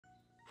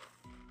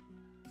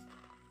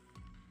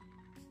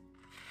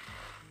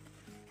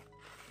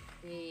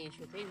哎，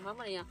学这妈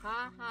妈那样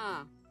哈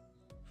哈。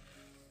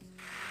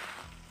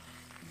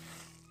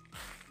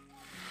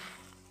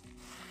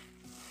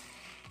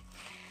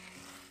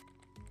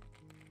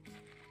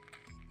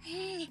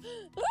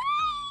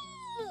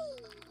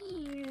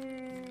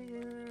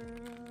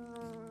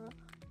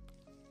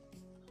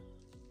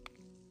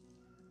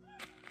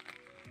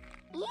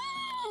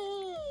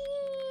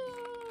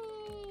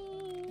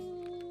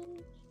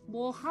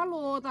莫哈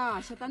罗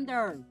哒，小蛋蛋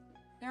儿，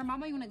等会儿妈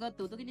妈用那个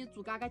豆豆给你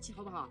煮嘎嘎吃，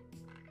好不好？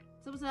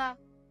是不是？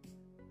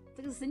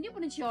这个是生的不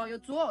能吃哦，要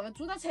煮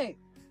到吃。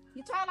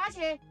你抓拿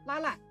去，拿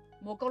来，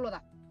莫搞了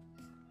的。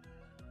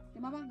给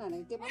妈妈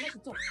来，给妈妈去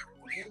做。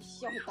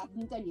小孩大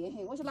人在练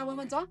嘿，我去拿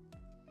碗装。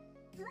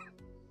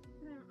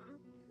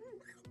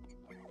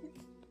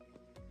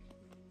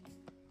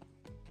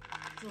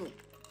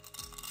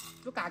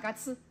煮嘎嘎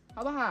吃，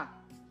好不好？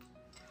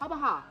好不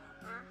好？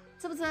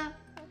吃不吃？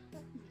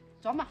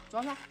抓嘛，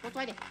抓噻，多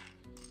抓一点。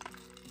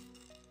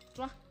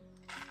抓，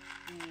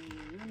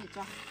用力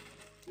抓，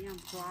这样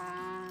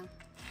抓，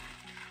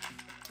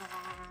抓，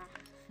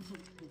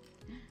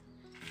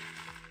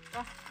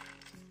抓。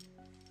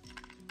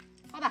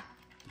好的，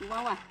一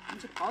碗，我们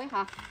去泡一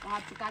下，让它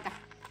煮嘎嘎。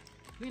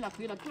可以了，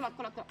过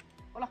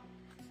了。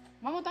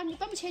妈妈端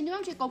不起，你端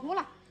不起，搞过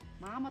了。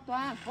妈妈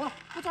端，过了，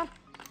不抓了，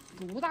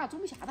不打，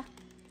装不下的。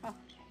好。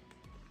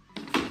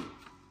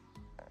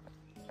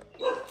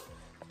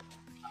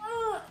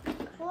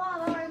哇，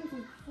老板，你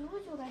做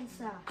猪脚干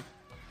吃啊？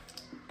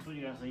猪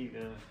脚干是一个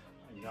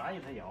阿姨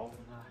她要，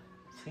她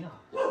称一下。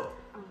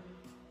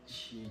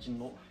7斤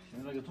多，现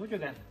在那个猪脚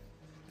干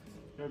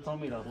有点长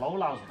没了，老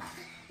拿手，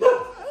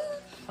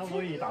差不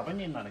多1大半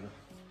年了那个。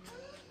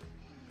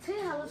称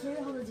一下，我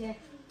称好多斤？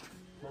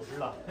没事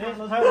了。哎，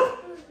老头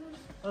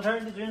儿，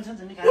你最近称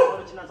称，你看好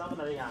多斤了，长不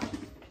大的呀？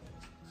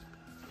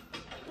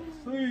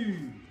哎。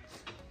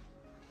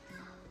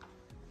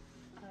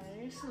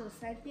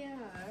23.2。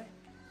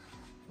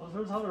老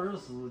头儿差不多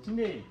24斤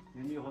的，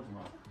你有好重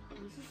啊？24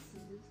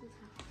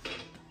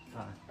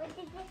差。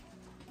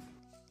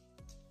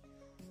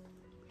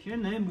天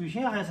呐，目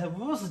前还才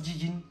50几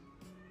斤，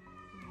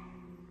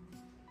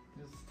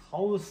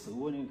好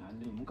瘦啊！你看，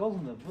你那么高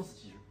重才50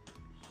几斤，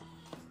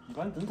一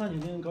般正常情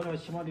况高的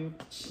起码得有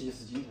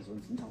70斤才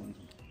算正常问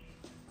题。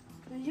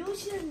那有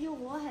些人比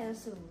我还要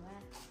瘦啊。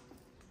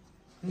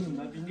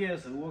那比你还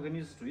瘦，我肯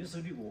定是最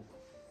瘦的一个。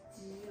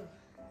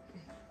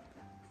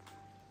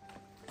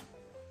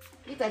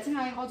你再称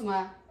下有好重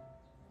啊？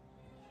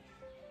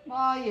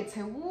妈耶，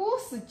才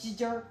50几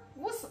斤儿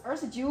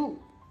，29、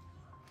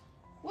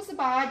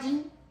58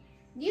斤。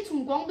你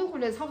从广东回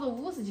来差不多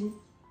50斤，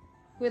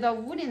回到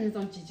5年才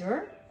长几斤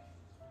儿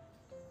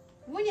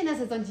？5年来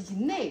才长几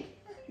斤嘞？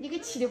你给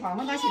气的话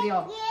嘛打气的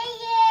哦。爷爷。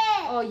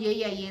哦，爷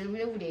爷没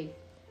得屋里。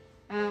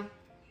啊。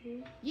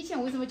以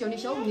前为什么叫你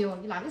小朋友？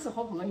你那个时候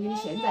好胖啊！你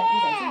现在再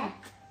称下。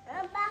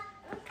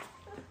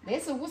那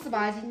是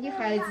58斤，你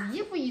孩子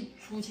衣服一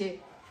出去。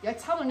要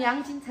差不多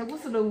2斤，才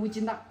56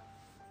斤了。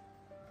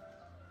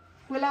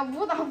回来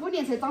5到5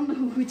年才长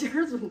6斤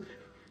儿重，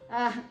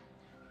啊！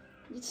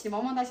你气得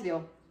汪汪打气的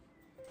哦。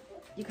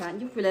你看，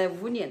你回来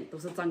5年都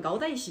是长高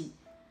了一些。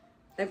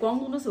在广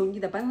东的时候，你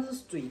在班上是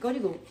最高的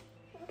一个。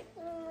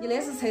你那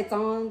时才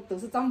都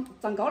是长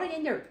高了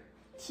点儿，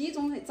体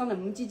重长那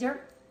么几斤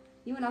儿。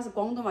因为那是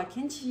广东嘛，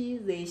天气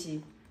热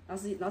些，那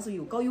是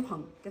又高又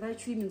胖，给他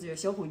取的名字叫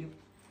小朋友。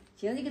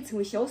现在你给成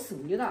为小瘦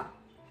妞了。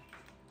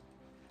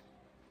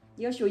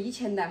你要学以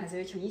前来，还是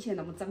要像以前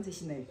那么长才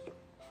行嘞。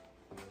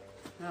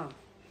啊，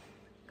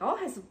高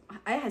还是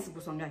矮还是不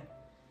算矮，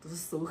都是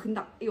瘦很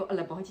大。哎呦，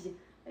来抱好姐姐，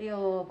哎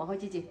呦，抱好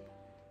姐姐，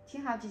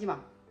亲下姐姐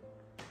嘛。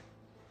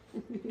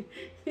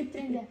姐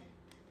姐，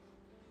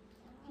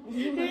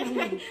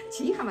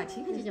亲下嘛，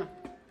亲下姐姐嘛。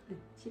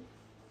亲。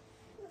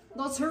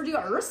老陈儿，你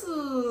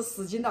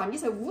24斤了，你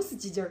才50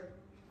几斤儿，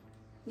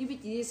你比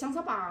弟弟相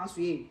差8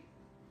岁。